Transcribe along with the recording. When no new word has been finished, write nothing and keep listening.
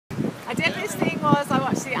deadliest thing was I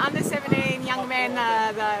watched the under-17 young men,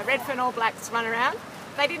 the Redfern All Blacks, run around.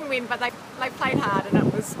 They didn't win, but they played hard, and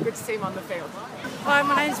it was good to see them on the field. Hi,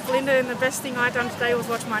 my name's Belinda, and the best thing I done today was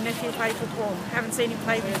watch my nephew play football. Haven't seen him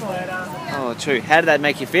play before. Oh, true. How did that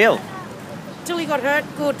make you feel? Till he got hurt,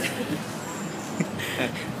 good.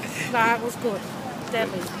 No, it was good.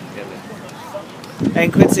 Deadly.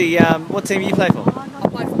 And Quincy, what team do you play for? I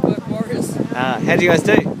play for Burke Warriors. How do you guys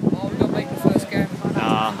do? Oh, we got beat the first game.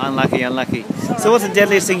 Unlucky, unlucky. So what's the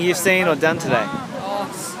deadliest thing you've seen or done today?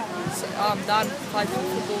 I'm done. Played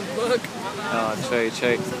football with Burke. Oh,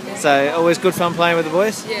 true. So always good fun playing with the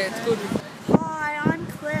boys? Yeah, it's good. Hi, I'm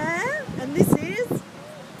Claire, and this is...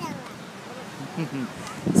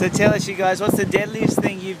 So tell us, you guys, what's the deadliest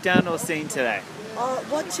thing you've done or seen today?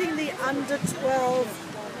 Watching the under-12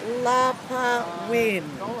 Lapa win.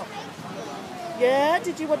 Yeah,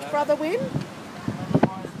 did you watch Brother win?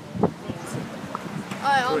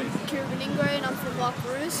 Hi, I'm Koori and I'm from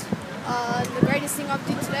Waikaroos. The greatest thing I've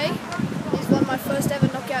did today is won my first ever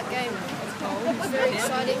knockout game. It's very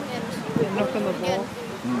exciting and Knocking the ball.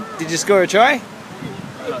 Did you score a try?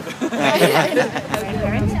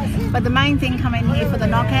 But the main thing coming here for the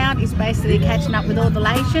knockout is basically catching up with all the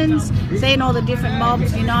nations, seeing all the different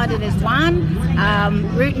mobs united as one,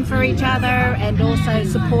 rooting for each other and also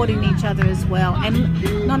supporting each other as well.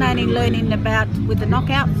 And not only learning about with the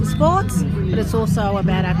knockout for sports, but it's also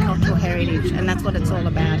about our cultural heritage, and that's what it's all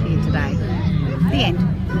about here today. The end.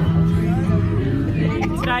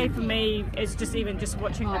 Today for me, it's just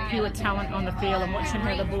watching the pure talent on the field and watching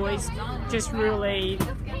how the boys just really,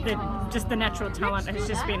 the natural talent has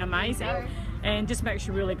just been amazing, and just makes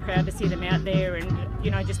you really proud to see them out there and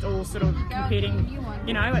just all sort of competing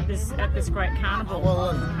at this great carnival.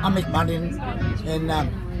 Well, I'm Mick Mullin, and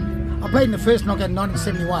I played in the first knockout in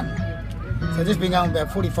 1971. So this has been going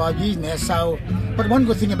about 45 years now. So, but one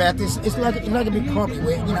good thing about this, it's like a big party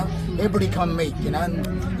where everybody come meet. And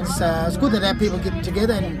it's good that our people get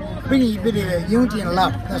together and bring a bit of unity and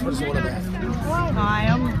love. That's what it's all about. Hi,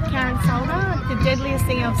 I'm Karen Solder. The deadliest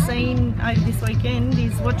thing I've seen over this weekend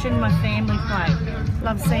is watching my family play.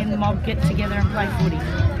 Love seeing the mob get together and play footy.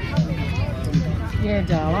 Yeah,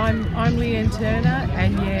 darling. I'm Leanne Turner,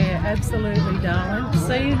 and yeah, absolutely, darling.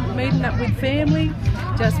 See, meeting up with family,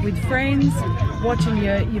 just with friends, watching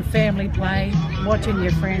your family play, watching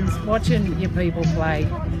your friends, watching your people play.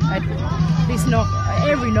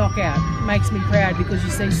 Every knockout makes me proud because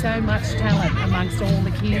you see so much talent amongst all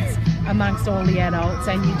the kids, amongst all the adults,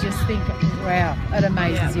 and you just think, wow, it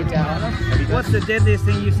amazes you, darling. What's the deadliest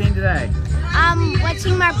thing you've seen today?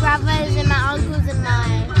 Watching my brothers and my uncles and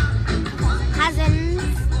my cousins.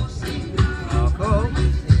 Oh, cool.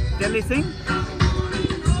 Deadliest thing?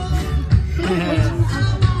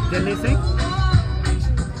 Deadliest thing?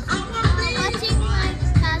 Watching my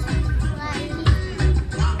cousins play.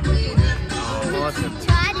 Oh, awesome. He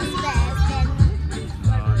tried his best and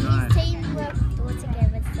his team worked all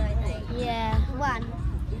together, so they won.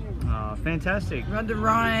 Oh, fantastic. Rhonda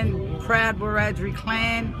Ryan, proud Wiradjuri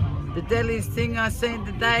clan. The deadliest thing I seen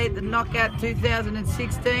today at the Knockout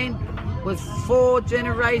 2016 was 4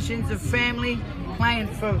 generations of family playing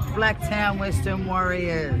for Blacktown Western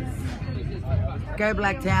Warriors. Go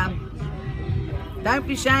Blacktown. Don't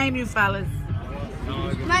be ashamed, you fellas.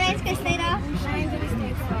 My name's Christina.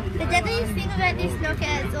 The deadliest thing about this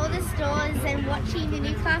knockout is all the stores and watching the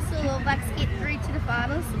Newcastle All Blacks get through to the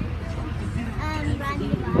finals.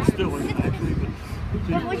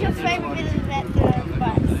 What was your favourite bit of